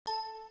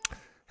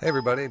Hey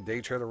everybody,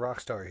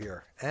 DayTraderRockStar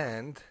here,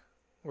 and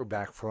we're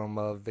back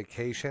from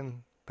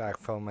vacation, back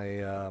from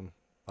a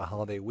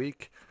holiday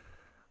week.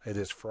 It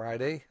is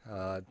Friday.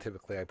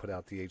 Typically, I put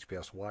out the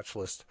HBS watch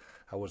list.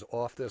 I was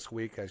off this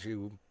week, as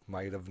you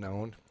might have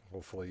known.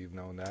 Hopefully, you've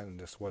known that, and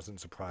this wasn't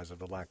surprised of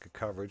the lack of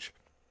coverage.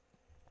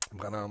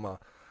 But I'm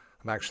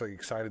actually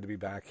excited to be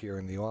back here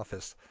in the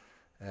office,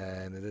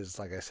 and it is,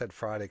 like I said,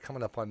 Friday.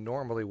 Coming up on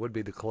normally would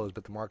be the close,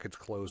 but the market's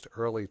closed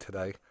early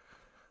today.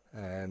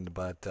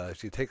 But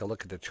if you take a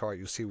look at the chart,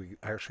 you see we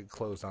actually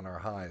closed on our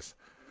highs.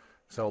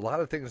 So a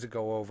lot of things to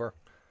go over.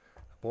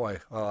 Boy,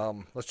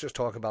 let's just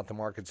talk about the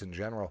markets in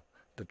general.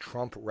 The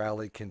Trump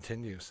rally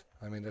continues.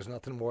 I mean, there's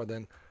nothing more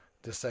than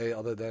to say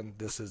other than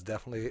this is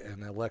definitely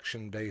an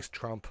election-based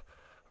Trump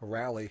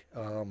rally.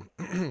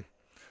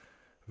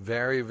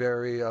 Very,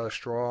 very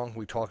strong.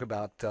 We talk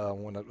about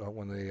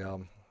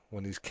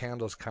when these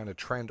candles kind of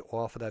trend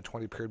off of that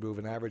 20-period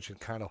moving average and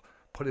kind of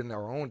put in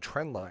their own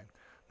trend line.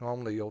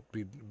 Normally you'll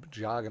be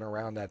jogging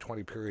around that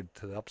 20 period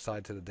to the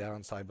upside, to the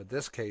downside, but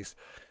this case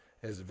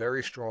is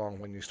very strong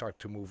when you start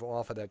to move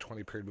off of that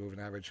 20 period moving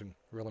average and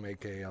really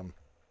make a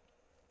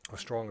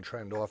strong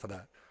trend off of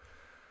that.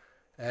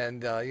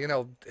 And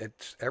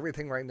it's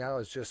everything right now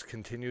is just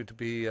continued to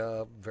be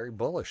very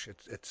bullish.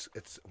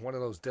 It's one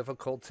of those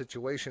difficult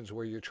situations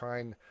where you're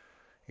trying,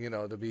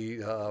 to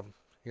be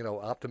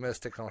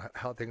optimistic on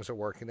how things are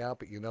working out,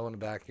 but in the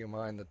back of your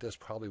mind that this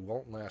probably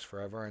won't last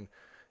forever,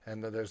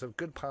 and there's a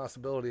good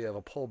possibility of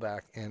a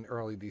pullback in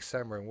early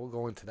December, and we'll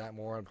go into that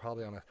more and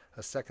probably on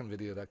a second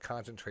video that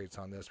concentrates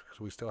on this because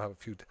we still have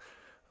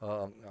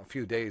a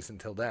few days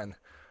until then.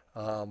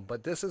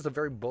 But this is a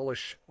very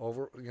bullish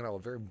a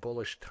very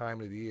bullish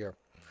time of the year.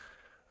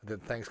 The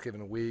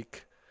Thanksgiving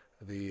week,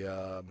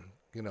 the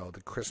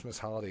Christmas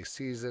holiday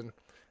season.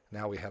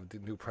 Now we have the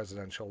new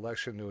presidential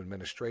election, new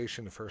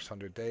administration, the first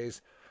 100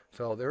 days.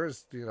 So there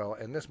is,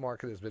 and this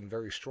market has been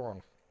very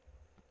strong.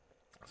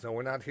 So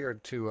we're not here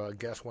to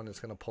guess when it's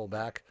going to pull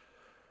back.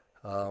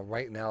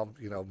 Right now,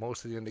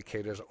 most of the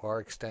indicators are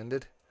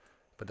extended,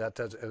 but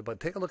But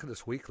take a look at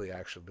this weekly.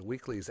 Actually, the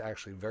weekly is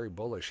actually very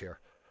bullish here,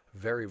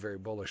 very, very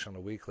bullish on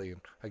the weekly.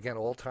 And again,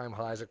 all-time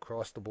highs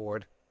across the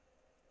board.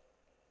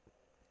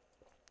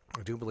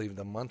 I do believe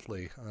the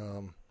monthly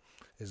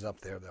is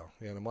up there, though.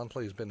 The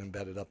monthly has been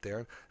embedded up there,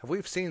 and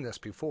we've seen this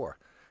before.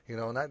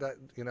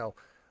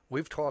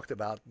 We've talked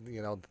about,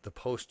 the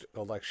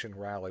post-election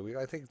rally.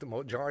 I think the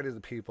majority of the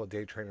people at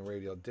Day Trading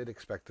Radio did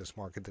expect this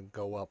market to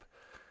go up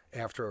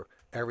after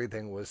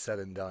everything was said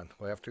and done,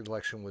 after the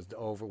election was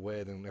over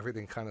with and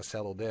everything kind of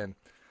settled in.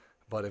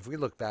 But if we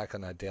look back on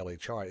that daily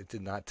chart, it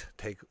did not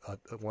take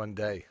one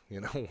day,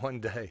 one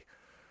day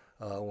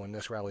when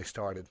this rally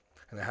started,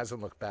 and it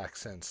hasn't looked back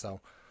since.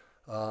 So,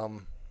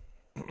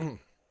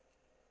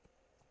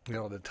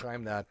 the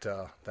time that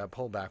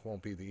pullback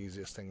won't be the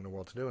easiest thing in the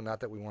world to do, and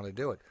not that we want to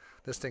do it.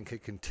 This thing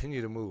could continue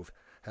to move.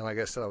 And like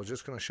I said, I was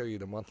just going to show you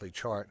the monthly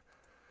chart.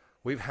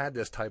 We've had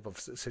this type of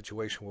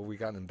situation where we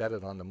got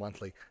embedded on the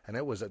monthly, and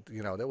it was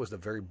that was a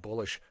very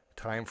bullish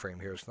time frame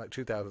here. It's like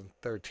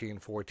 2013,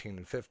 14,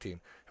 and 15,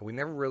 and we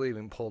never really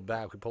even pulled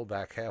back. We pulled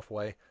back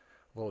halfway, a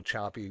little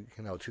choppy.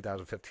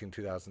 2015,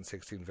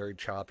 2016, very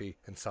choppy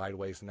and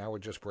sideways. And now we're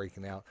just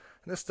breaking out,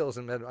 and this still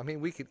isn't embedded. I mean,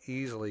 we could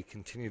easily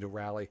continue to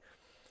rally.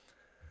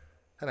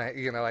 And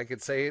I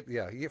could say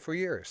it, for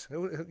years.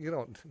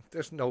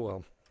 There's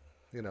no,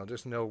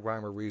 there's no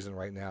rhyme or reason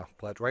right now.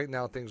 But right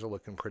now things are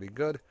looking pretty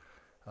good.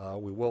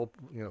 We will,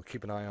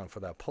 keep an eye on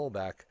for that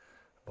pullback.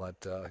 But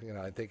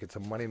I think it's a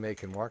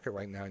money-making market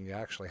right now, and you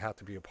actually have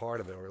to be a part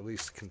of it, or at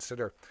least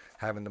consider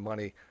having the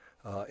money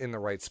in the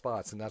right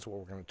spots. And that's what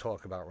we're going to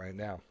talk about right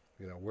now.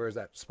 Where's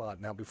that spot?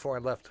 Now, before I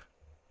left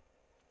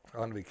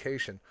on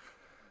vacation,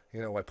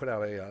 I put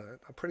out a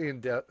pretty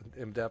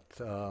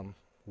in-depth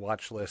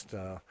watch list,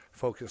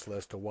 focus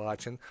list to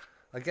watch. And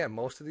again,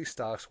 most of these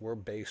stocks were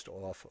based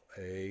off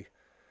a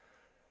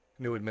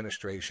new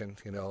administration,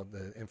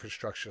 the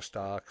infrastructure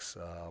stocks,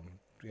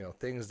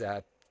 things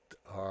that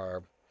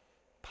are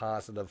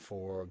positive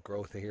for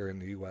growth here in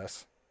the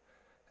U.S.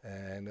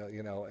 And,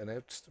 and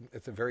it's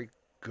a very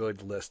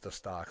good list of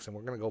stocks. And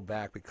we're going to go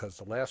back because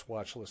the last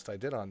watch list I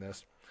did on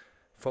this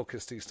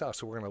focused these stocks.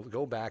 So we're going to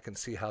go back and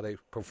see how they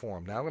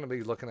perform. Now I'm going to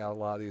be looking at a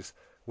lot of these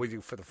with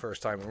you for the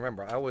first time.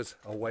 Remember, I was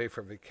away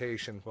for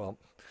vacation,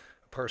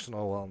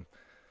 personal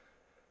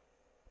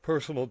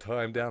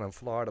time down in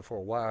Florida for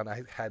a while, and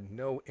I had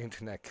no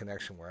internet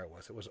connection where I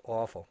was. It was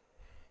awful.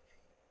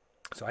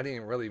 So I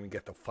didn't really even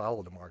get to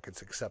follow the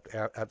markets except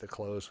at the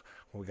close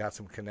when we got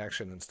some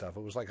connection and stuff.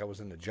 It was like I was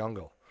in the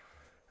jungle.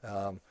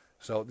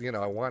 So,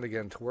 I wanted to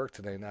get into work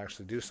today and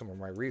actually do some of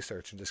my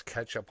research and just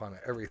catch up on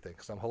everything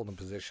because I'm holding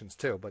positions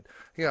too. But,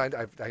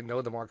 I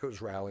know the market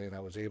was rallying. I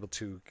was able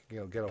to,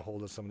 get a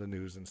hold of some of the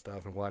news and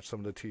stuff and watch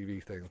some of the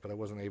TV things, but I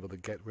wasn't able to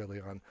get really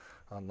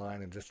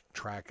online and just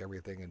track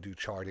everything and do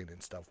charting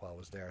and stuff while I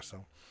was there.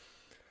 So,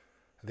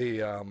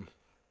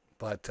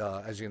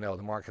 as you know,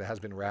 the market has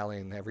been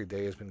rallying. Every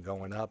day has been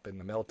going up, and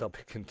the melt up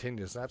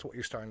continues. That's what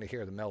you're starting to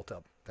hear, the melt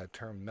up, that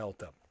term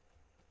melt up.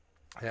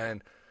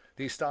 And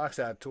these stocks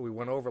that we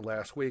went over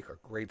last week are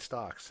great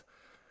stocks.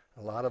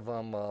 A lot of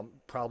them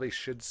probably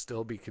should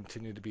still be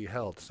continued to be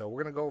held. So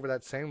we're going to go over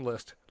that same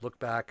list, look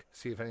back,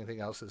 see if anything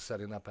else is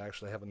setting up. I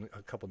actually have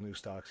a couple new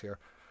stocks here.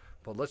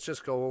 But let's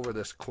just go over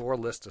this core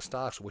list of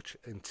stocks, which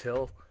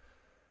until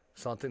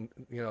something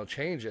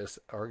changes,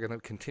 are going to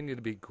continue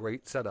to be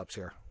great setups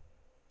here.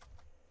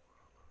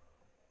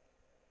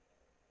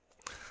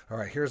 All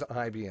right, here's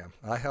IBM.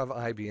 I have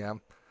IBM.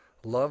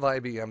 Love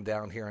IBM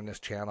down here on this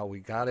channel. We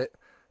got it.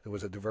 There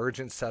was a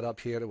divergence set up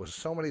here. There was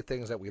so many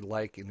things that we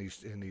like in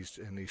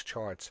these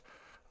charts,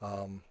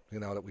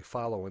 that we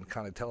follow and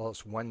kind of tell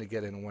us when to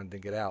get in and when to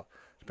get out,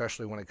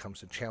 especially when it comes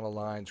to channel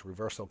lines,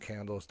 reversal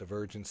candles,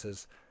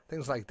 divergences,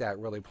 things like that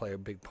really play a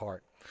big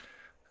part.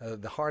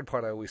 The hard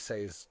part I always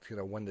say is,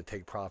 when to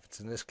take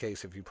profits. In this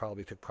case, if you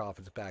probably took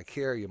profits back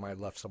here, you might have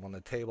left some on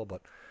the table,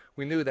 but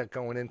we knew that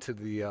going into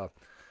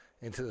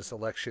this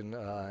election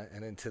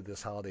and into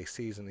this holiday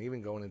season,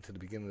 even going into the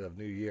beginning of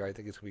New Year, I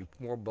think it's going to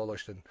be more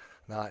bullish than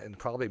not, and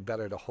probably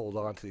better to hold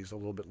on to these a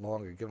little bit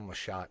longer, give them a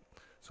shot.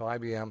 So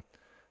IBM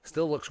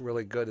still looks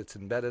really good. It's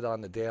embedded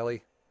on the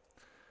daily.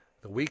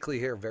 The weekly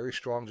here, very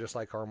strong, just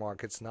like our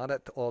markets, not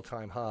at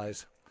all-time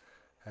highs.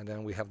 And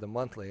then we have the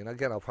monthly. And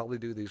again, I'll probably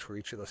do these for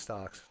each of the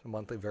stocks. The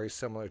monthly, very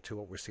similar to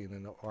what we're seeing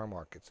in our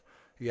markets.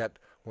 Yet,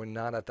 we're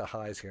not at the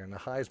highs here. And the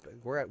highs,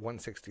 we're at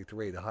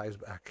 163. The highs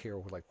back here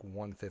were like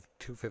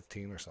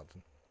 215 or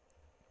something.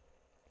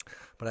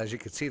 But as you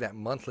can see, that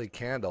monthly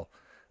candle,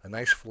 a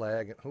nice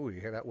flag. Ooh, you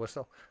hear that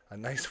whistle? A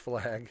nice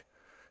flag.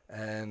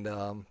 And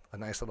a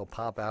nice little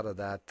pop out of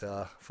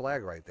that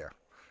flag right there.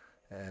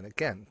 And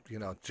again,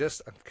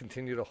 just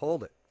continue to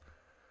hold it.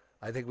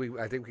 I think we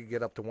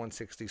get up to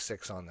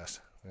 166 on this,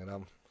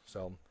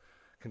 So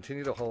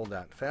continue to hold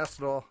that.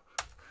 Fastenal,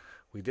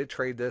 we did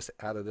trade this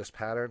out of this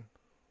pattern,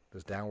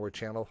 this downward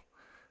channel.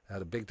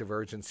 Had a big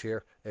divergence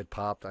here. It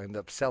popped. I ended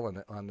up selling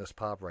it on this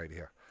pop right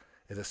here.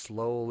 It has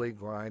slowly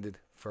grinded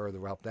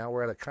further up. Now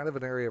we're at a kind of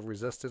an area of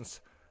resistance.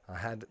 I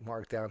had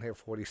marked down here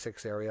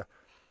 46 area.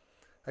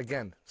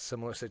 Again,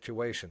 similar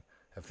situation.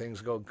 If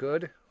things go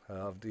good,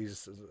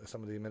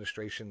 some of the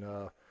administration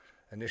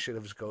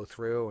initiatives go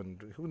through,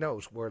 and who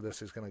knows where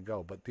this is going to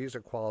go, but these are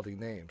quality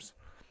names,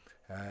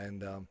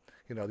 and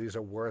these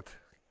are worth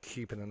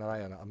keeping an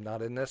eye on. I'm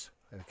not in this,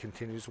 and it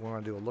continues. We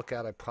want to do a look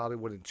at. I probably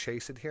wouldn't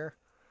chase it here,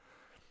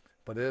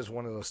 but it is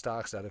one of those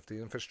stocks that if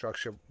the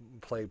infrastructure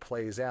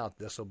plays out,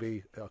 this will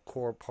be a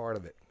core part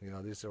of it.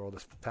 These are all the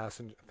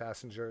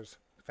fasteners,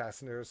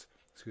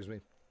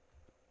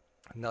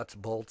 nuts,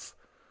 bolts.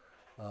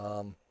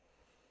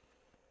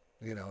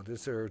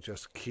 These are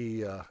just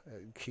key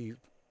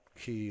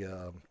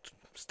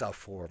stuff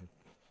for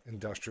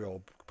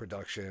industrial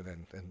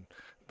production and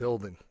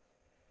building.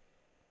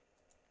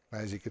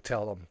 As you can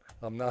tell,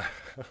 I'm not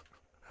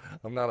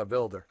I'm not a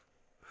builder,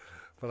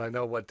 but I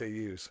know what they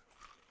use.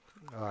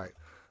 All right,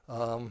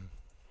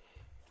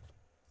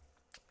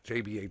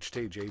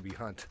 JB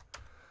Hunt,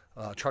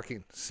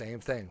 trucking, same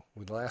thing.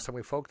 The last time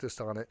we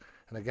focused on it,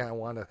 and again, I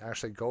want to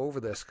actually go over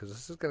this because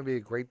this is going to be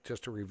a great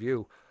just a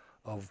review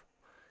of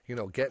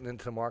getting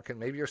into the market.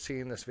 Maybe you're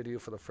seeing this video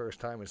for the first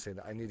time and saying,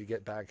 I need to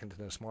get back into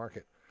this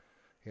market.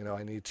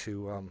 I need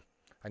to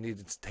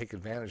take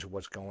advantage of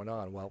what's going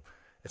on. Well,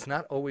 it's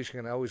not always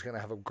going to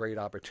have a great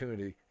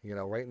opportunity.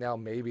 Right now,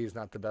 maybe it's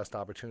not the best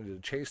opportunity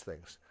to chase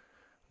things.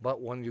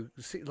 But when you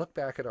look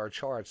back at our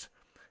charts,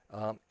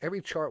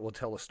 every chart will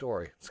tell a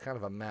story. It's kind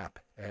of a map.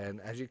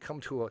 And as you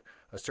come to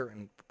a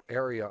certain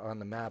area on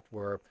the map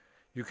where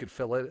you could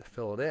fill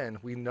it in,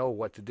 we know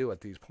what to do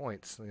at these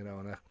points.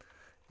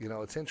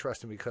 It's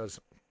interesting because,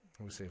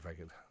 let me see if I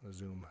could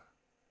zoom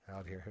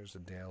out here. Here's the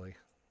daily.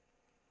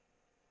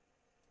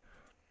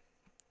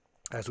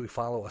 As we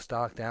follow a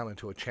stock down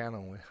into a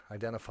channel, we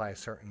identify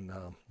certain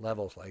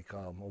levels like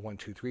a 1,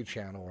 2, 3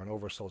 channel or an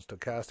oversold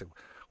stochastic.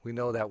 We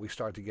know that we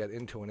start to get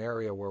into an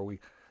area where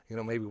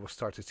maybe we'll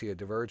start to see a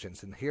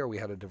divergence. And here we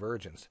had a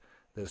divergence,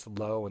 this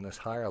low and this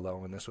higher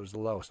low, and this was the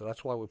low. So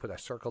that's why we put a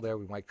circle there.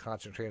 We might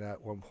concentrate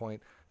at one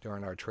point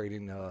during our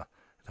trading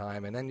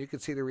time, and then you can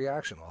see the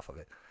reaction off of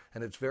it.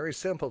 And it's very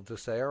simple to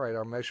say, all right,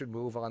 our measured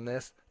move on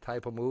this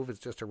type of move is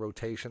just a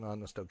rotation on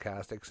the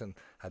stochastics, and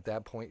at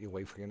that point you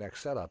wait for your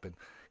next setup. And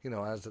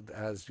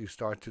as you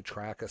start to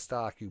track a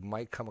stock, you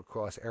might come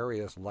across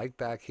areas like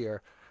back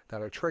here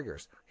that are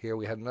triggers. Here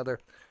we had another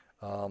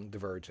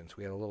divergence.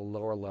 We had a little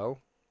lower low,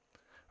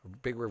 a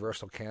big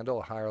reversal candle,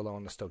 a higher low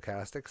on the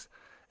stochastics.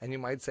 And you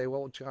might say,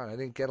 well, John, I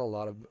didn't get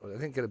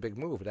a big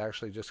move. It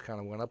actually just kind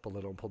of went up a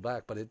little and pulled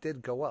back, but it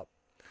did go up.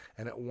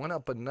 And it went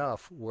up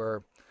enough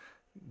where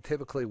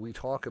typically we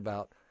talk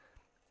about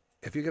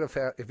if you get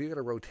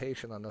a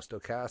rotation on the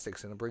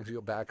stochastics and it brings you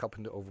back up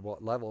into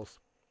overbought levels,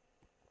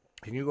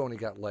 and you only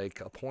got like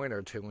a point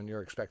or two when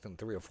you're expecting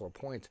 3 or 4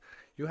 points,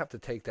 you have to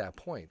take that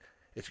point.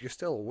 You're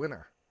still a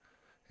winner.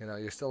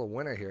 You're still a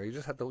winner here. You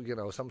just have to,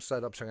 some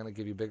setups are going to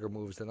give you bigger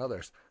moves than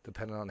others,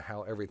 depending on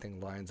how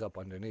everything lines up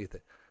underneath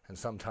it. And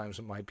sometimes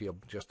it might be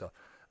just a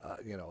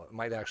it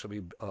might actually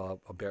be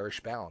a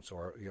bearish bounce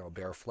or, a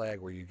bear flag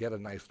where you get a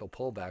nice little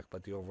pullback,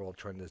 but the overall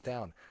trend is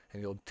down.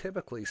 And you'll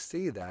typically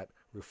see that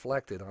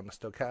reflected on the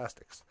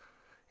stochastics,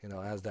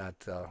 as that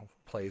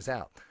plays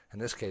out. In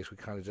this case, we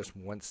kind of just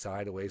went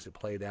sideways, it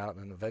played out,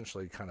 and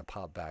eventually kind of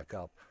popped back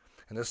up.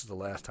 And this is the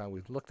last time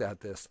we've looked at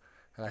this.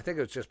 And I think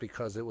it was just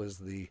because it was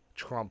the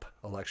Trump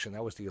election.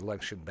 That was the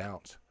election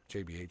bounce,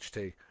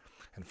 JBHT.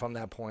 And from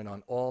that point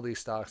on, all these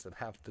stocks that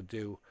have to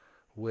do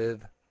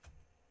with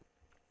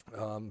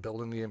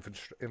building the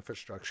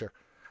infrastructure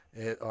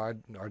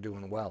are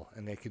doing well,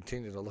 and they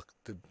continue to look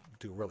to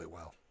do really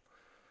well.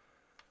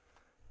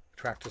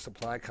 Tractor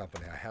Supply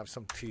Company, I have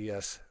some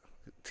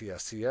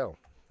TSCO,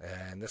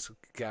 and this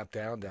gap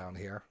down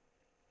here,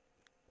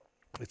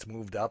 it's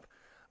moved up.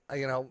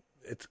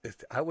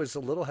 I was a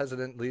little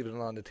hesitant leaving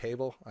it on the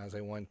table as I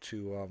went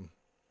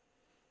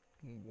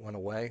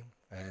away,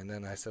 and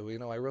then I said,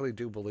 I really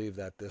do believe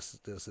that this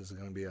is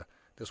going to be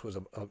this was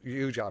a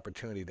huge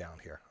opportunity down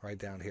here, right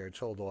down here. It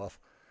sold off.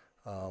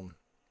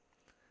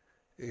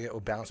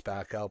 It bounced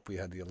back up. We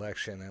had the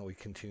election, and we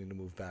continue to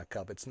move back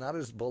up. It's not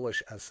as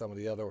bullish as some of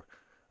the other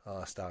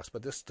stocks,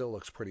 but this still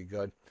looks pretty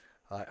good.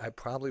 I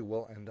probably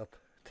will end up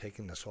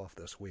taking this off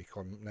this week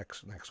or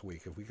next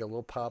week. If we get a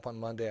little pop on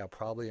Monday, I'll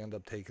probably end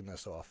up taking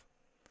this off.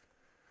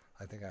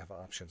 I think I have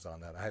options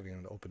on that. I haven't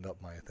even opened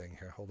up my thing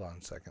here. Hold on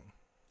a second.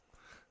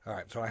 All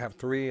right, so I have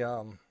three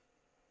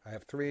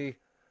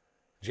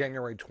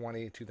January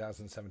 20,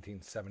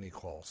 2017 70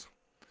 calls.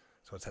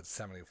 So it's at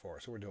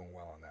 74. So we're doing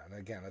well on that. And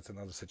again, that's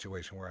another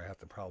situation where I have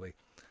to probably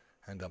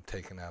end up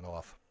taking that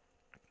off.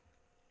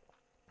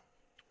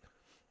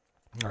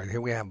 All right,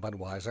 here we have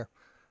Budweiser.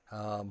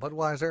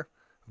 Budweiser,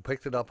 we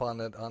picked it up on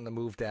the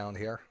move down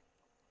here.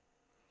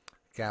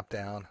 Gap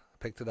down.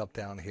 Picked it up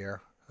down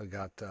here. I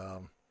got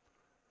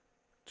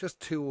just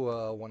two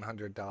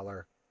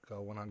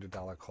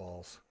 $100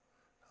 calls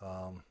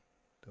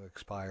to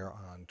expire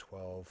on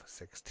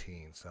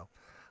 12/16. So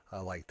I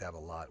like that a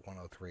lot.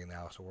 103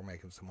 now, so we're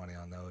making some money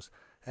on those.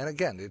 And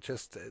again, it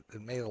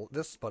made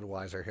this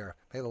Budweiser here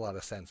made a lot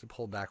of sense. It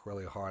pulled back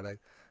really hard. I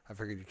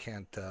figured you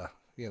can't.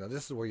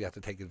 This is where you have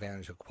to take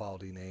advantage of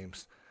quality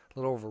names. A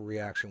little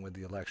overreaction with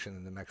the election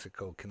and the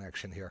Mexico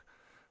connection here.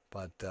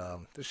 But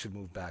this should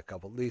move back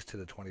up at least to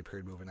the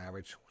 20-period moving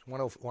average.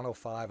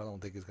 105 I don't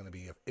think is going to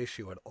be an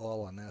issue at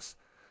all on this.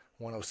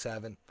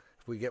 107,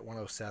 if we get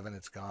 107,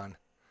 it's gone.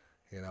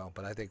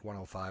 But I think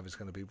 105 is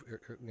going to be,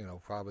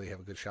 probably have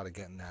a good shot of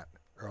getting that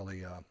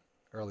early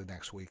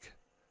next week.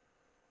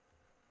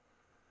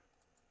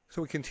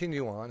 So we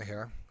continue on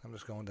here. I'm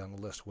just going down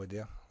the list with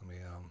you. Let me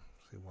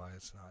see why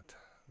it's not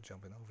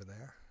jumping over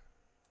there.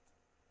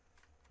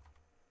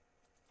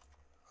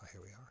 Oh,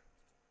 here we are.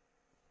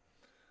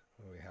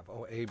 We have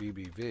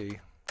ABBV,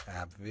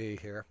 ABV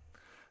here.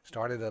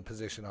 Started a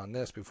position on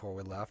this before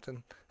we left.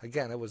 And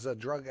again, it was a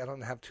drug. I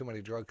don't have too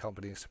many drug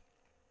companies.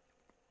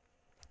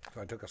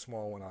 So I took a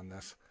small one on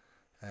this.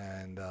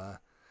 And,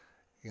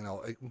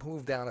 it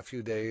moved down a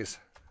few days.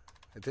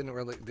 It didn't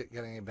really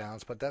get any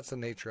bounce, but that's the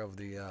nature of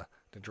the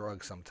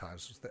drugs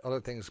sometimes. The other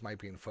things might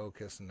be in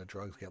focus and the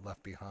drugs get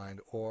left behind.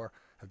 Or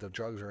if the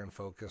drugs are in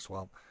focus,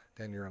 well,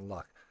 then you're in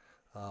luck.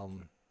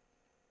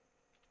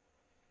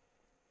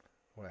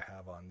 What I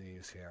have on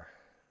these here.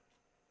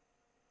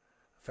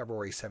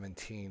 February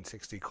 17,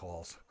 60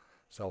 calls.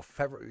 So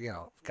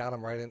got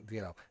them right in.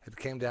 It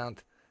came down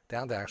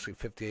to actually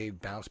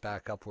 58, bounced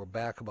back up. We're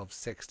back above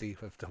 60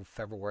 until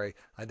February.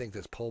 I think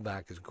this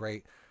pullback is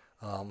great.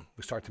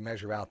 We start to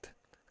measure out a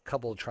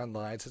couple of trend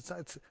lines.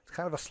 It's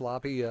kind of a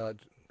sloppy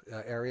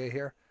area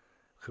here.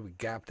 Could we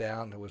gap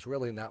down? There was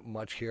really not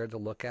much here to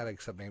look at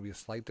except maybe a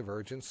slight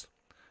divergence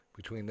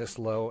between this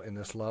low and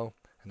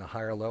the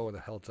higher low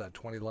that held to that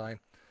 20 line.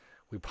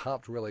 We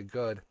popped really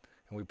good,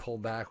 and we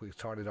pulled back. We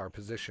started our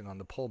position on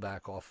the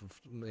pullback off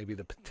of maybe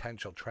the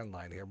potential trend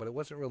line here, but it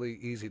wasn't really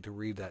easy to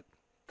read that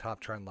top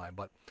trend line.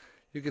 But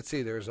you can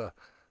see there's a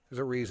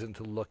reason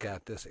to look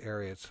at this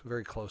area. It's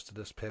very close to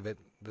this pivot.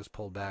 This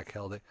pulled back,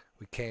 held it.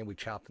 We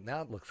chopped it.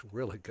 Now it looks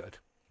really good,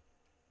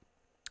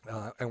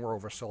 and we're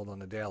oversold on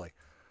the daily.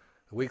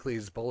 The weekly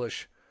is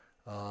bullish.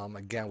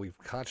 Again, we've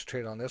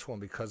concentrated on this one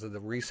because of the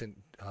recent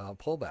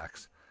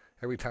pullbacks.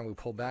 Every time we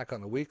pull back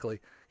on the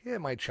weekly,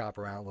 it might chop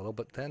around a little,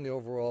 but then the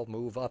overall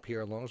move up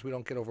here, as long as we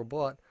don't get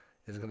overbought,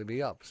 is going to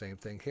be up. Same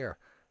thing here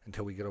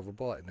until we get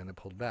overbought, and then it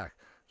pulled back.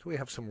 So we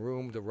have some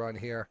room to run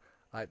here.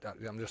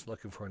 I'm just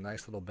looking for a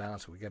nice little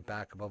bounce. If we get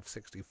back above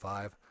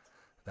 65,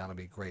 that'll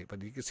be great.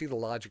 But you can see the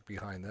logic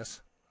behind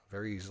this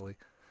very easily.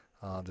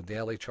 The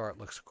daily chart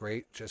looks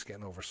great, just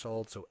getting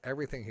oversold. So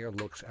everything here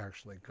looks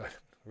actually good.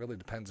 It really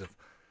depends if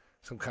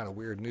some kind of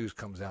weird news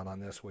comes out on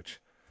this,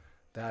 which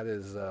that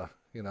is,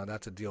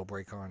 that's a deal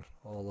breaker on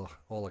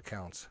all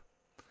accounts.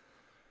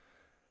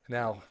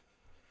 Now,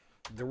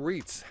 the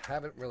REITs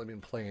haven't really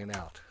been playing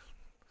out.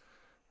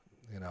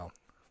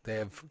 They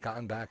have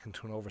gotten back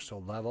into an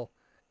oversold level.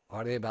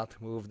 Are they about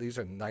to move? These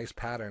are nice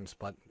patterns,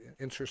 but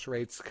interest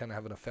rates can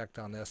have an effect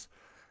on this.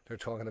 They're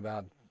talking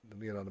about,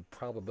 the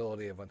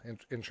probability of an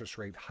interest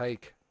rate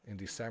hike in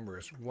December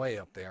is way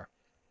up there.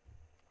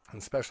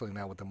 And especially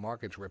now with the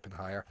markets ripping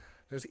higher,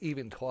 there's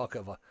even talk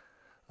of a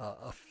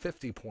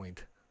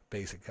 50-point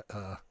basic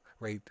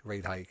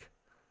rate hike,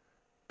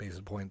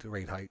 basis point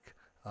rate hike.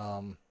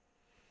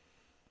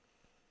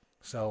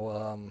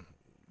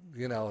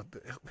 You know,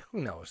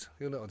 who knows?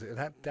 You know,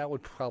 that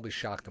would probably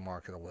shock the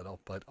market a little.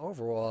 But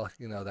overall,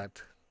 you know,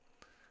 that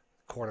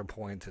quarter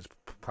point is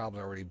probably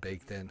already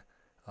baked in.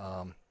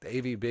 The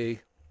AVB,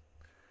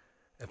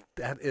 if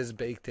that is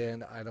baked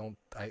in,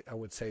 I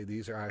would say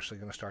these are actually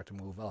going to start to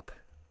move up.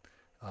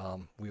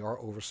 We are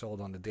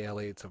oversold on the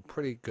daily. It's a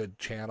pretty good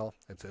channel.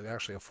 It's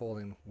actually a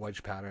falling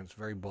wedge pattern. It's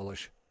very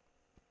bullish.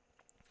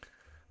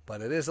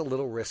 But it is a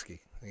little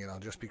risky, you know,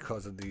 just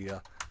because of they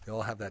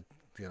all have that,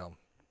 you know,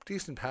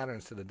 decent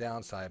patterns to the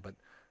downside, but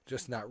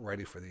just not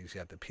ready for these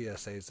yet. The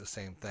PSA is the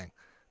same thing,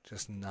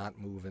 just not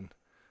moving.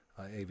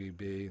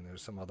 AVB, and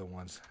there's some other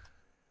ones.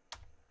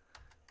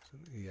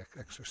 The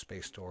extra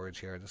space storage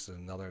here. This is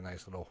another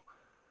nice little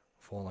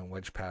falling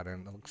wedge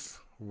pattern. It looks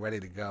ready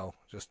to go,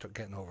 just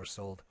getting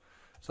oversold.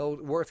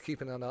 So worth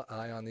keeping an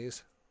eye on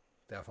these,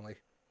 definitely.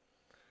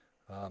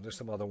 There's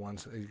some other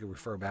ones. You can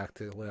refer back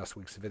to last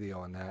week's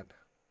video on that.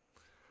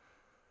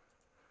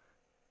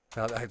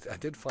 Now, I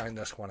did find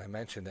this one. I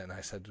mentioned it, and I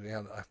said,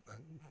 yeah,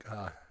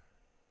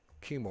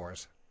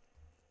 Chemours,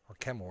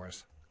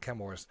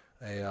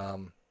 a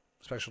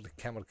specialty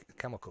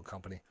chemical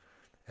company,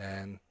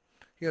 and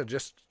you know,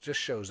 just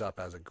shows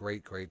up as a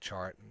great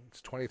chart.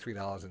 It's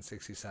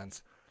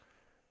 $23.60.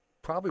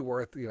 Probably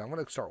worth, you know, I'm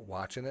going to start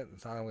watching it.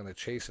 It's not I'm going to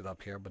chase it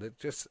up here, but it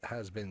just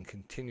has been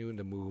continuing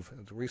to move.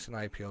 It's a recent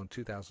IPO in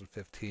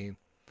 2015.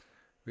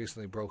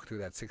 Recently broke through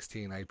that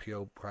 16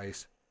 IPO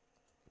price.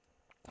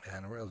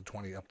 And really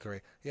 20 up 3.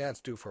 Yeah, it's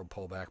due for a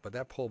pullback, but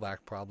that pullback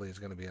probably is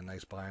going to be a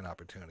nice buying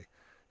opportunity.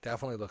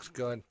 Definitely looks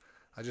good.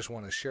 I just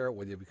want to share it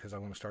with you because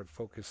I'm going to start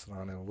focusing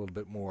on it a little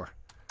bit more.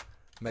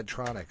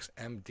 Medtronics,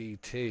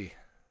 MDT.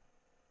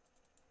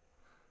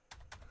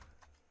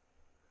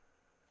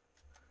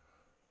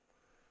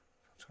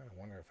 I'm trying to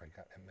wonder if I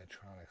got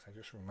Medtronics. I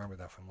just remember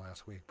that from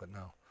last week, but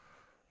no.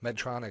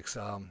 Medtronics,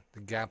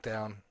 the gap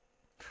down.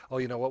 Oh,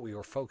 you know what? We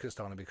were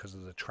focused on it because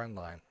of the trend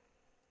line.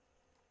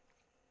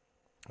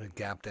 The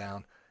gap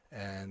down,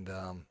 and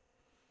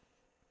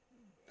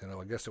you know,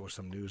 I guess there was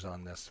some news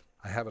on this.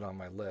 I have it on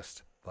my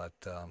list, but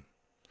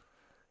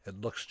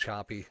it looks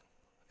choppy.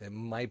 It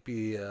might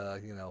be,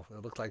 you know,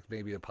 it looks like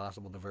maybe a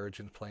possible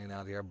divergence playing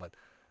out here, but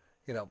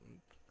you know,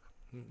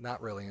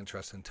 not really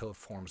interested until it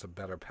forms a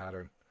better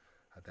pattern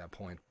at that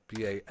point.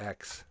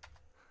 BAX,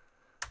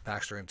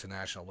 Baxter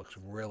International, looks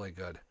really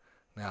good.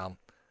 Now,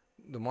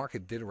 the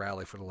market did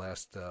rally for the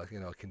last,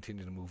 you know,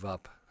 continue to move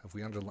up. If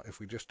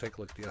we just take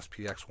a look at the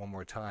SPX one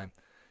more time,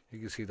 you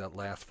can see that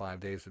last 5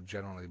 days have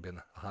generally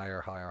been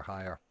higher.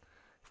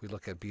 If we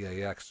look at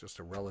BAX, just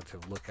a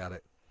relative look at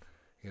it,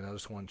 you know,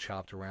 this one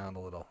chopped around a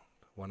little,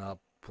 went up,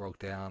 broke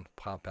down,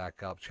 popped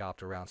back up,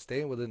 chopped around,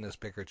 staying within this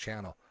bigger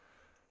channel.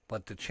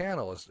 But the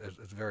channel is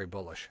very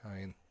bullish. I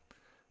mean,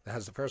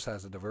 first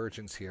has a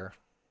divergence here.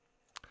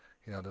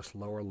 You know, this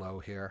lower low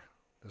here,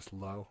 this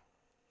low,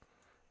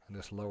 and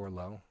this lower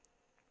low,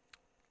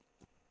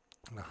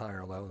 and a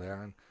higher low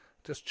there, and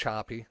just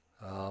choppy.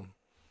 But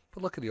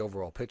look at the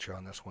overall picture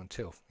on this one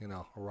too. You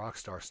know, a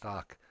rockstar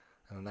stock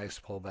and a nice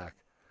pullback.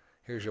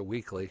 Here's your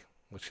weekly,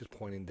 which is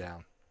pointing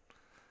down,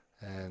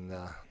 and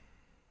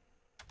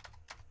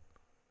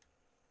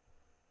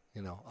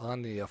you know,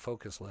 on the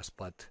focus list,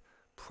 but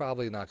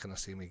probably not going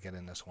to see me get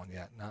in this one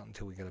yet. Not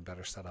until we get a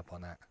better setup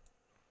on that.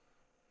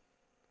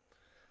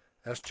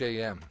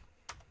 SJM,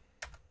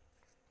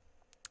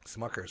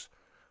 Smuckers.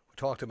 We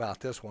talked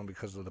about this one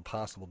because of the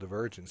possible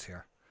divergence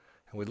here.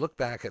 And we look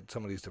back at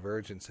some of these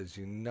divergences,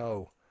 you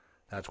know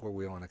that's where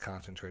we want to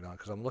concentrate on.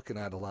 Because I'm looking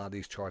at a lot of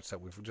these charts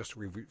that we've just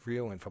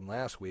reviewing from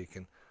last week.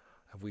 And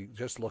if we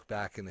just look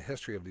back in the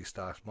history of these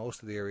stocks,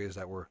 most of the areas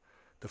that were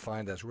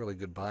defined as really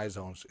good buy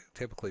zones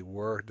typically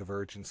were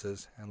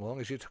divergences. And as long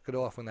as you took it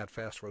off when that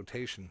first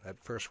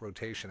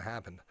rotation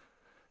happened,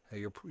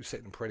 you're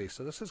sitting pretty.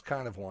 So this is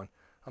kind of one.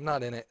 I'm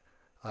not in it.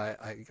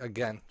 I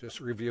again, just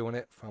reviewing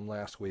it from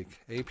last week.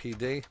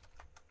 APD,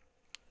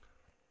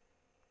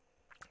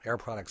 Air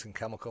Products and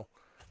Chemical.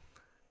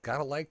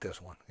 Gotta like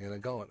this one. You know,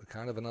 going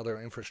kind of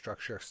another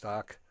infrastructure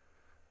stock.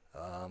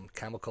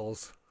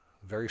 Chemicals,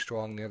 very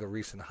strong near the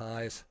recent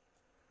highs.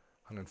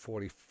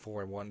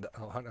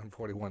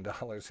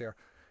 $141 here.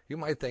 You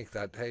might think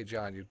that, hey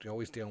John, you're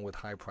always dealing with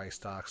high price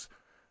stocks.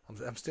 I'm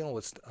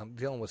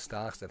dealing with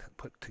stocks that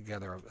put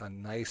together a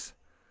nice,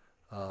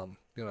 you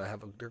know,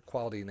 they're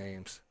quality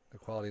names. They're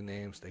quality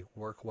names. They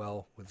work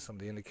well with some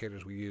of the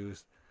indicators we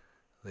use.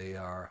 They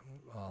are,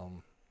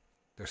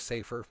 they're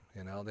safer.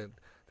 You know,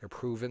 they're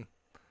proven, and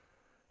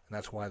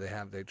that's why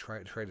they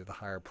trade at a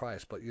higher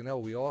price. But you know,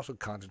 we also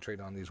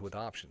concentrate on these with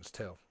options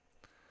too.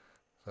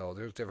 So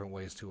there's different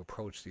ways to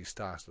approach these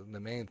stocks.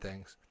 The main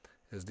things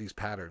is these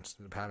patterns,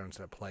 the patterns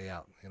that play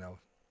out. You know,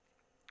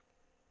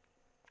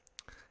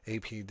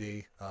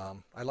 APD,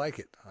 I like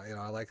it. You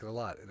know, I like it a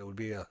lot. It would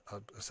be a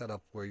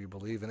setup where you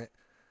believe in it.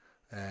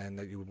 and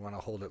that you would want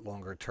to hold it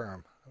longer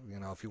term. You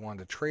know, if you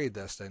wanted to trade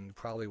this, then you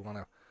probably want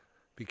to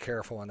be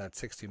careful on that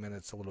 60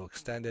 minutes a little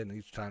extended, and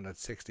each time that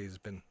 60 has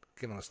been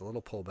giving us a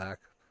little pullback.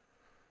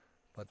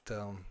 But,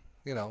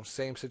 you know,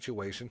 same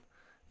situation.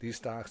 These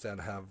stocks that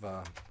have,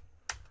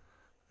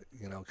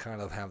 you know,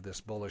 kind of have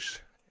this bullish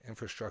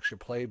infrastructure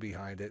play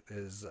behind it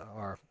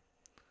are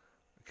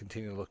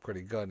continue to look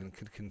pretty good and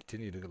could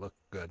continue to look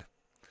good.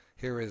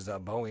 Here is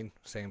Boeing,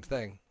 same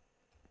thing.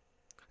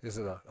 This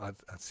is a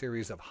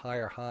series of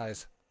higher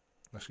lows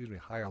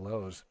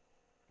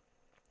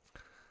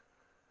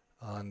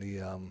on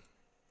the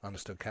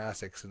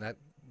stochastics, and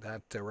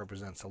that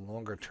represents a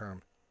longer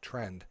term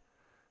trend.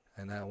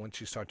 And now once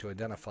you start to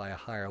identify a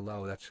higher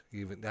low, that's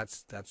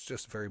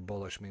just very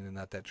bullish, meaning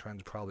that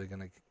trend's probably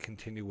going to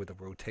continue with a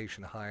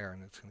rotation higher,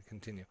 and it's going to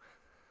continue.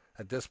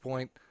 At this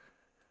point,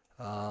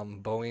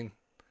 Boeing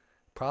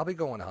probably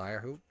going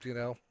higher. You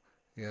know,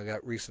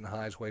 got recent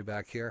highs way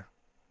back here,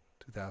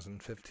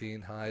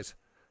 2015 highs,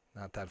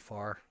 not that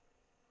far.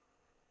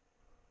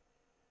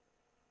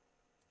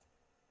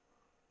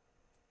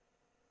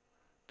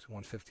 It's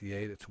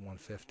 158. It's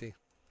 150.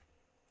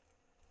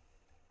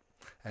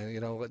 And you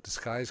know what? The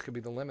skies could be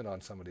the limit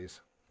on some of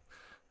these.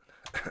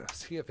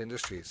 CF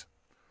Industries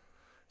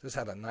just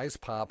had a nice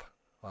pop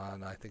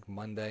on, I think,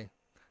 Monday.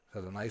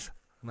 Had a nice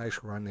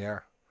run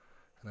there,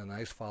 and a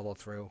nice follow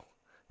through.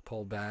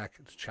 Pulled back.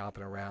 It's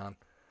chopping around.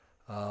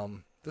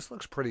 This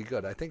looks pretty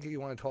good. I think if you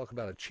want to talk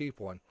about a cheap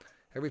one,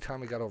 every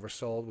time we got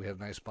oversold, we had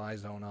a nice buy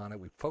zone on it.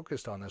 We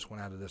focused on this one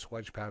out of this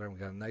wedge pattern. We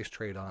got a nice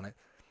trade on it.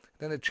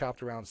 Then it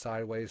chopped around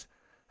sideways,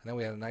 and then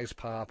we had a nice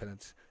pop, and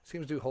it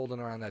seems to be holding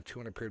around that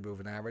 200 period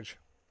moving average.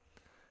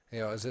 You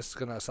know, is this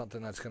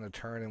something that's going to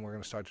turn and we're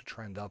going to start to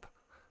trend up?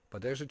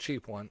 But there's a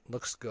cheap one.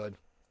 Looks good.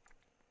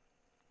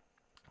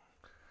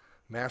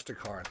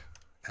 MasterCard,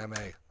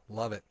 MA,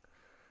 love it.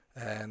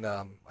 And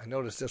I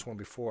noticed this one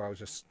before. I was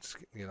just,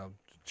 you know,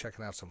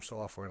 checking out some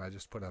software, and I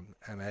just put on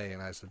MA,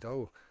 and I said,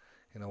 oh,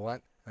 you know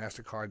what?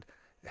 MasterCard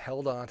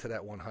held on to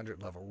that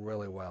 100 level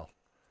really well.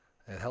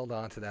 It held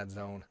on to that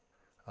zone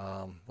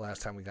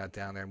last time we got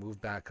down there,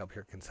 moved back up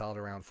here,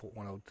 consolidated around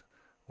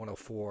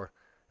 104.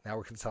 Now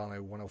we're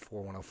consolidating 104,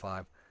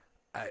 105.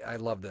 I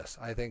love this.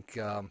 I think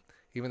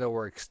even though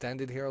we're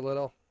extended here a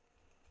little,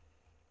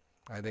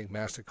 I think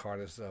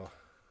MasterCard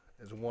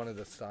is one of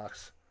the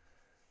stocks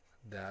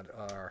that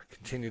are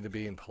continue to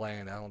be in play,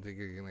 and I don't think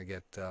you're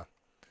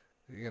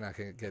not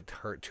going to get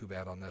hurt too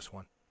bad on this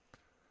one.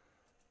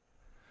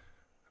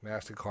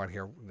 MasterCard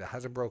here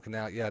hasn't broken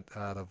out yet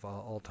out of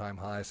all-time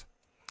highs,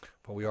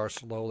 but we are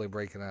slowly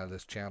breaking out of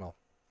this channel.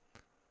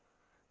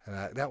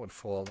 And that would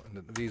fall,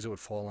 the Visa would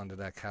fall under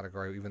that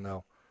category, even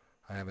though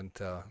I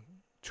haven't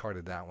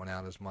charted that one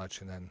out as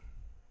much, and then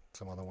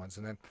some other ones.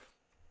 And then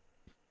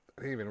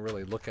I didn't even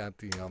really look at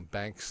the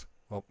banks.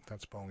 Well,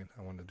 that's Boeing.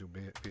 I wanted to do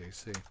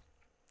BAC.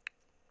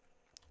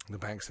 The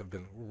banks have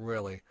been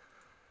really,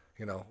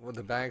 you know, with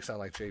the banks, I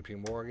like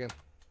JP Morgan,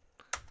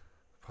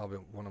 probably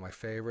one of my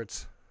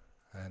favorites.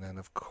 And then,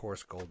 of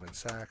course, Goldman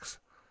Sachs.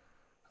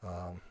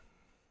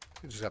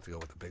 You just have to go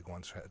with the big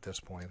ones at this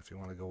point. If you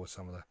want to go with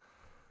some of the,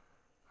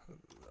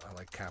 I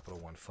like Capital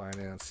One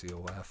Finance,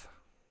 COF.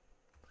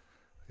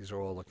 These are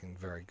all looking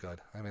very good.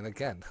 I mean,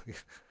 again,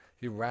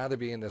 you'd rather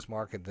be in this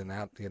market than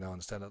out, you know,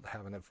 instead of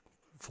having it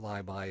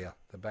fly by you.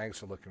 The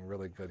banks are looking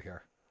really good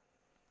here.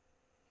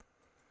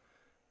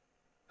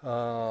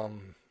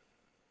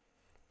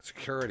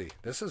 Security.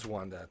 This is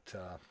one that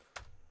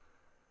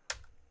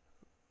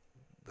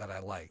I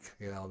like.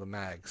 You know, the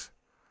mags.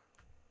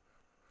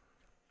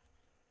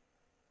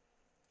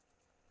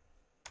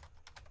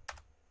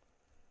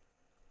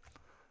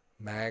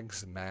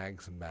 Mags.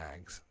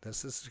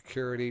 This is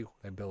security.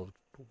 They build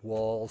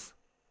walls,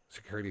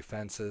 security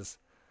fences.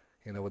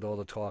 You know, with all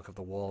the talk of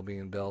the wall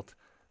being built,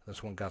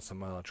 this one got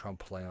some Trump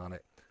play on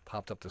it.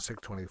 Popped up to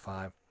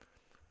 625.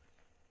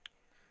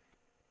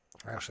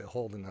 Actually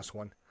holding this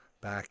one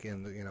back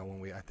in the, you know, when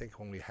we had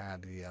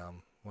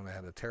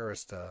the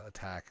terrorist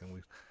attack, and we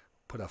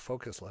put a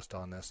focus list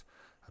on this.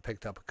 I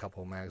picked up a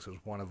couple of mags. It was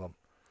one of them,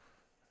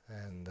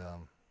 and I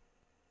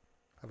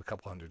have a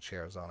couple hundred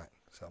shares on it.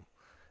 So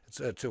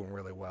it's doing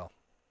really well.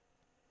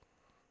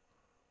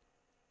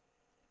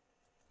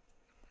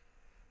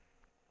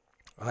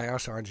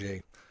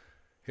 ISRG.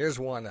 Here's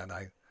one that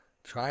I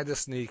tried to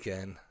sneak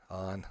in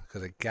on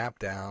because it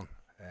gapped down,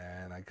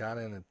 and I got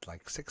in at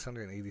like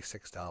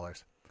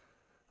 $686,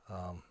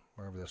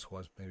 wherever this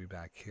was, maybe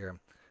back here.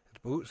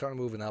 It started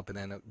moving up, and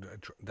then it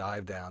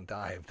dive down,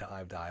 dive,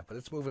 but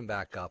it's moving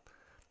back up.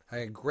 I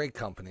had a great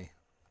company,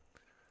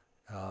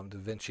 Da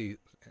Vinci,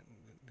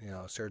 you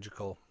know,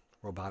 surgical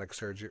robotic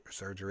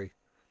surgery.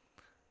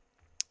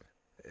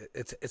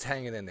 It's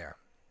hanging in there.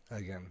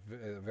 Again,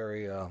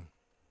 very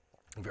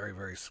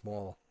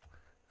small,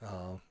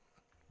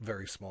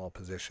 very small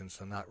position.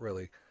 So not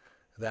really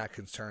that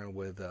concerned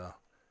with,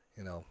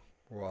 you know,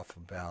 we're off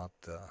about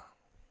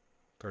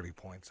 30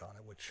 points on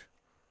it, which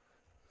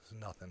is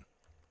nothing.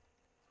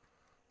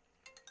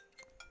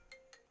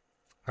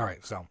 All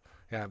right, so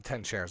yeah, I have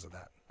 10 shares of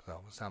that,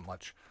 so it's not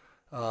much.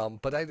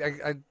 But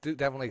I do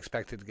definitely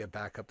expect it to get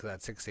back up to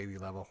that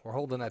 680 level. We're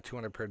holding that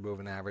 200 period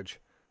moving average.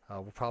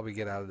 We'll probably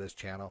get out of this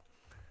channel.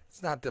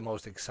 It's not the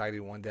most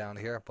exciting one down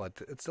here,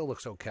 but it still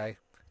looks okay.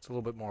 It's a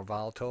little bit more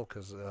volatile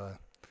because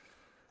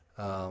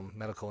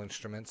medical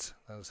instruments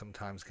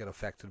sometimes get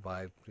affected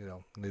by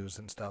news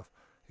and stuff.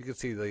 You can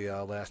see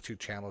the last two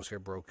channels here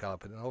broke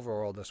up, and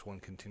overall this one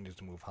continues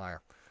to move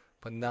higher,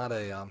 but not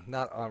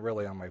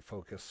really on my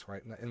focus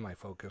in my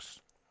focus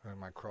or in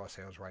my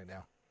crosshairs right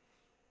now.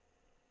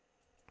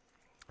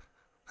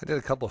 I did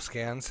a couple of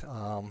scans.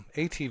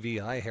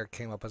 ATVI here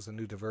came up as a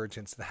new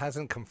divergence. It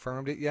hasn't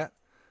confirmed it yet,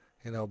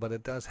 but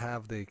it does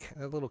have a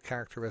little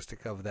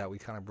characteristic of that. We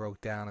kind of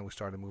broke down and we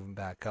started moving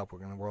back up.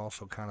 We're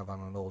also kind of on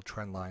an old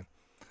trend line.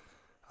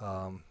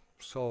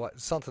 So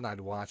something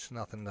I'd watch,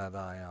 nothing that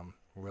I am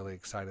really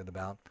excited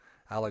about.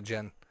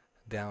 Allergen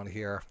down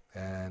here,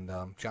 and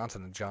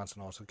Johnson &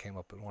 Johnson also came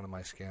up in one of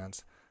my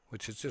scans,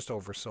 which is just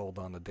oversold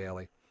on the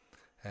daily,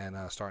 and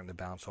starting to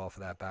bounce off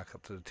of that back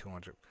up to the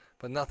 200.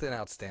 But nothing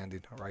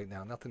outstanding right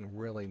now, nothing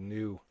really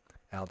new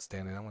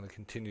outstanding. I'm going to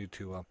continue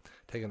to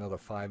take another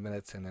 5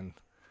 minutes and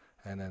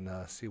then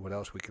see what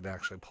else we could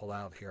actually pull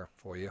out here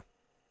for you.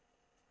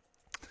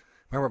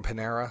 Remember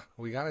Panera?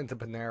 We got into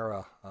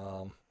Panera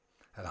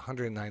at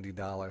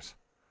 $190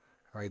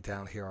 right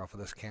down here off of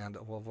this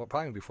candle. Well,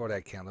 probably before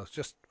that candle.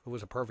 It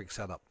was a perfect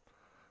setup.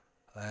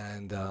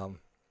 And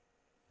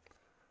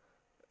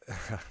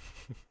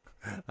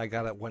I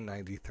got it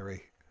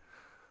 193.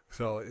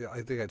 So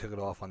I think I took it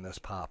off on this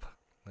pop,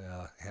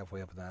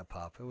 halfway up in that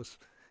pop. It was,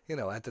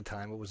 at the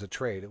time it was a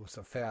trade. It was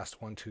a fast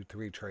 1, 2,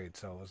 3 trade,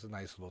 so it was a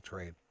nice little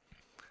trade.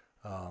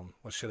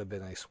 What should have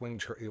been a swing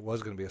trade, it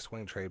was going to be a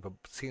swing trade, but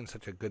seeing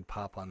such a good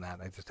pop on that,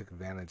 I just took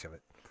advantage of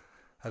it.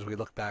 As we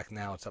look back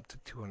now, it's up to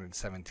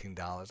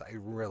 $217. I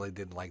really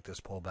did like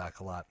this pullback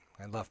a lot.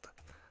 I left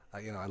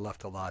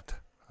a lot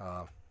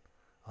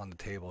on the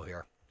table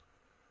here.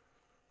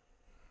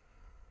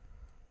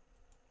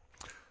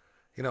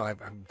 I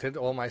did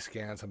all my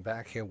scans. I'm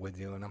back here with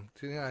you, and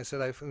I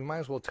said we might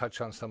as well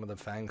touch on some of the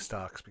FANG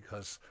stocks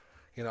because,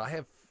 I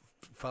have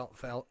fell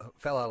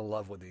out of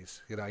love with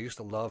these. I used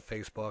to love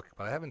Facebook,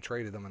 but I haven't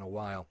traded them in a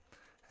while.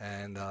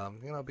 And,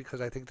 because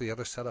I think the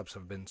other setups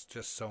have been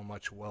just so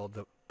much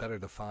better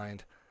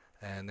defined,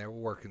 and they're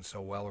working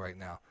so well right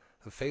now.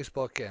 The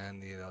Facebook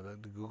and,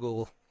 the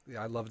Google,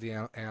 I love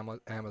the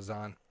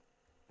Amazon.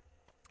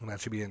 And that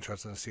should be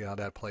interesting to see how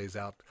that plays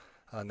out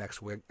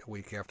next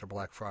week after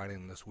Black Friday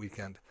and this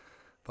weekend.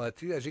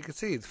 But, as you can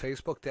see,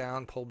 Facebook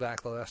down, pulled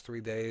back the last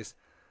 3 days.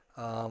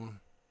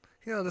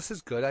 This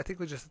is good. I think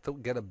we just have to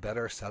get a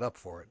better setup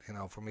for it,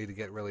 for me to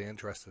get really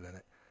interested in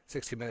it.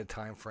 60-minute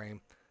time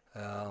frame.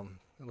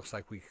 It looks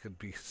like we could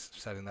be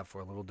setting up for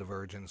a little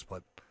divergence,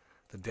 but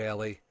the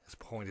daily is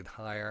pointed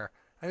higher.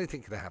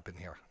 Anything can happen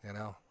here,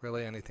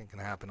 Really anything can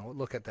happen.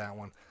 Look at that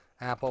one.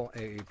 Apple,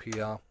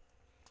 AAPL.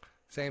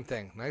 Same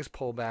thing. Nice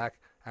pullback.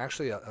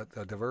 Actually,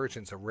 a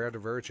divergence, a rare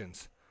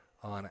divergence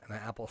on an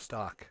Apple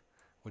stock,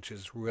 which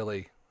is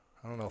really,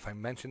 I don't know if I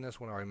mentioned this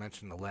one or I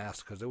mentioned the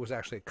last, because there was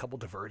actually a couple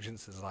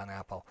divergences on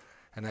Apple.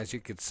 And as you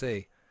could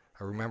see,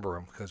 I remember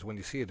them, because when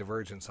you see a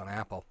divergence on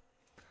Apple,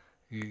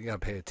 you got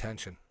to pay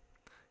attention.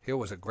 Here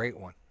was a great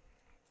one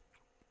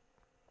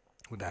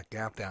with that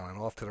gap down and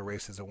off to the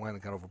races it went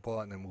and got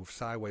overbought and then moved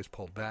sideways,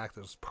 pulled back.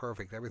 This was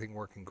perfect. Everything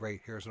working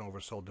great. Here's an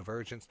oversold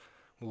divergence.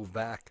 Move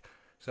back.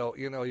 So,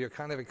 you're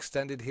kind of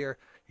extended here.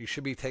 You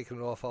should be taking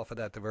it off of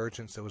that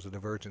divergence. There was a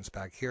divergence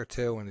back here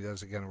too, and it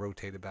does again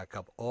rotated back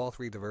up. All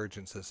three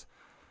divergences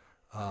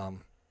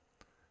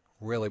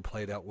really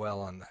played out well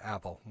on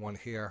Apple. One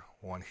here,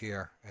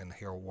 and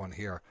here, one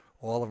here.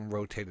 All of them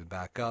rotated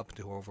back up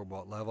to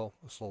overbought level,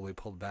 slowly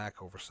pulled back,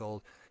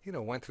 oversold.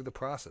 Went through the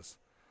process.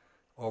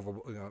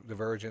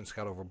 Divergence,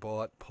 got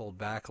overbought, pulled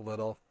back a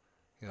little,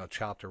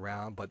 chopped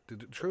around. But the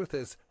truth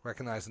is,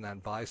 recognizing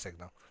that buy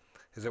signal,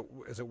 is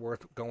it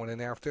worth going in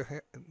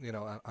after,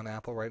 on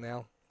Apple right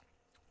now?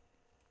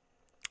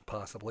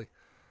 Possibly.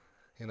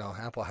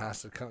 Apple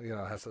has to come,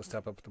 has to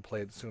step up to the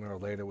plate sooner or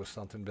later with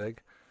something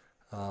big.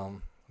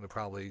 They're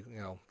probably,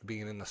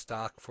 being in the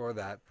stock for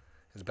that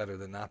is better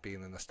than not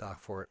being in the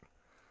stock for it.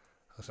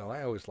 So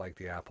I always like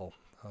the Apple.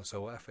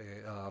 So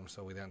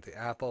we went to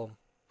Apple.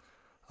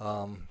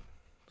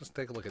 Let's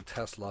take a look at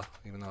Tesla,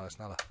 even though it's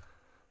not a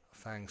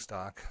FANG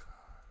stock.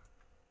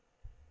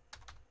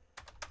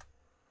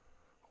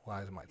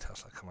 Why is my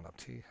Tesla coming up?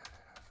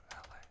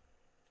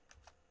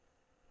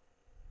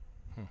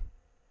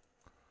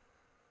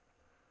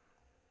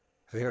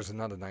 Here's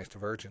another nice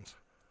divergence.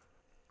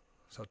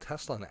 So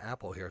Tesla and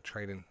Apple here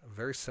trading a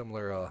very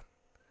similar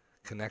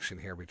connection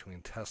here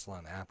between Tesla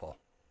and Apple,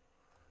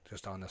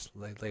 just on this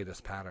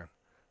latest pattern.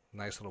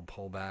 Nice little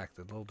pullback,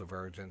 the little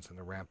divergence, and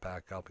the ramp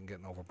back up and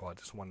getting overbought.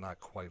 This one not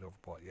quite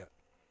overbought yet.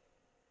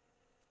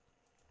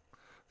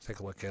 Let's take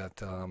a look at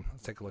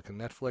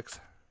Netflix.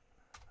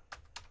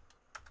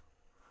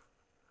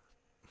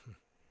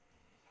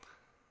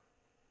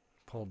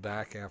 Pulled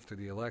back after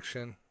the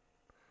election,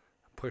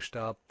 pushed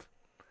up.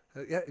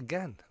 Yeah,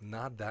 again,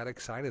 not that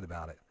excited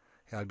about it.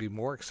 I'd be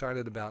more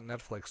excited about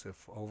Netflix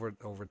if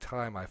over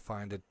time I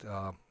find it,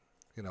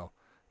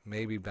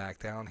 maybe back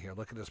down here.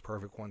 Look at this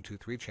perfect 1, 2,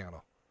 3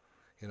 channel.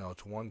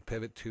 It's 1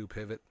 pivot, 2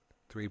 pivot,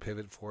 3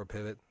 pivot, 4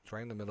 pivot. It's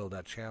right in the middle of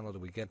that channel. Do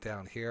we get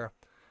down here?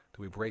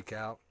 Do we break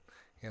out?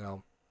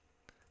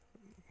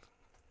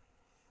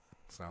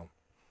 So,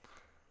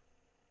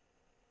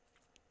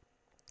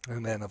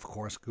 and then of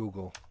course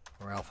Google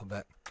or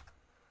Alphabet,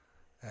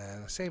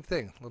 and same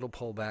thing, little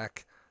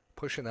pullback,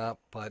 pushing up,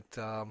 but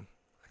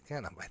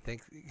again, I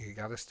think you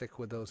got to stick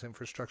with those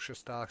infrastructure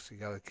stocks. You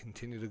got to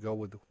continue to go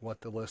with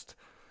what the list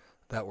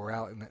that we're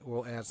out, and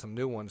we'll add some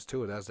new ones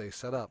to it as they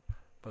set up.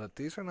 But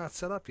these are not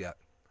set up yet.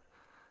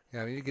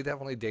 You could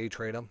definitely day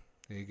trade them.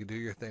 You could do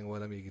your thing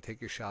with them. You could take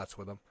your shots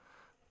with them.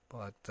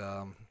 But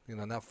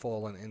not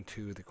falling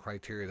into the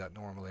criteria that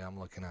normally I'm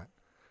looking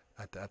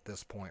at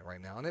this point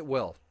right now. And it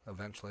will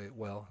eventually. It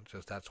will.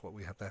 Just that's what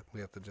we have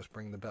to just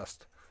bring the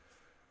best.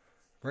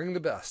 Bring the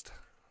best.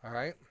 All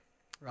right.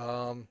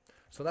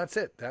 So that's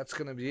it. That's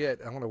going to be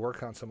it. I'm going to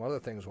work on some other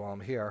things while I'm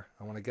here.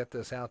 I want to get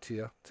this out to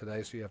you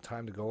today so you have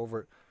time to go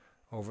over it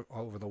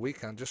over the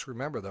weekend. Just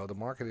remember, though, the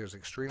market here is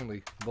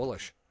extremely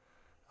bullish.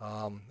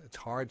 It's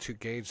hard to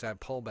gauge that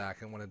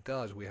pullback, and when it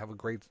does, we have a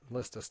great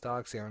list of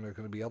stocks here, and there are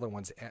going to be other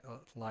ones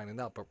lining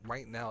up. But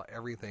right now,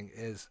 everything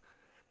is,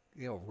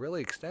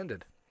 really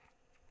extended,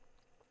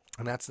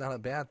 and that's not a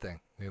bad thing.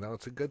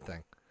 It's a good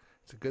thing.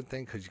 It's a good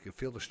thing because you can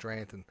feel the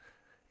strength, and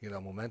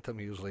momentum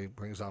usually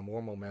brings on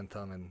more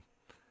momentum, and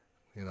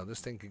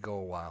this thing could go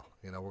a while.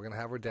 We're going to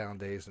have our down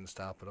days and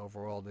stuff, but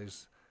overall,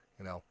 these,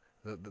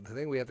 the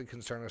thing we have to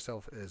concern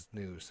ourselves is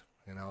news.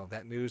 If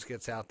that news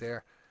gets out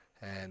there,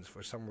 and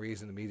for some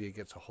reason the media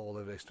gets a hold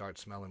of it, they start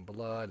smelling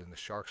blood, and the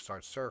sharks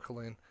start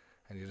circling,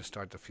 and you just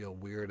start to feel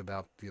weird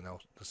about, the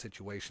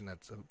situation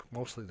that's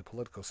mostly the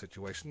political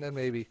situation, then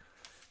maybe,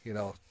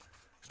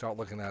 start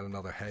looking at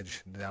another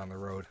hedge down the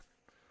road.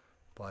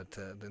 But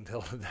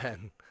until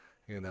then,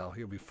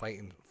 you'll be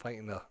fighting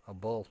a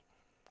bull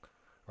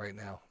right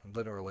now,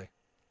 literally.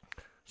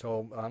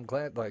 So I'm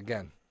glad,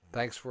 again,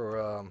 thanks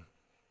for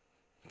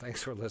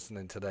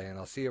listening today, and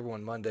I'll see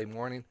everyone Monday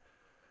morning.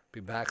 Be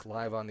back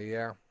live on the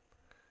air.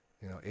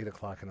 8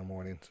 o'clock in the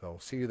morning. So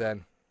see you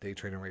then,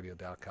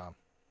 daytraderradio.com.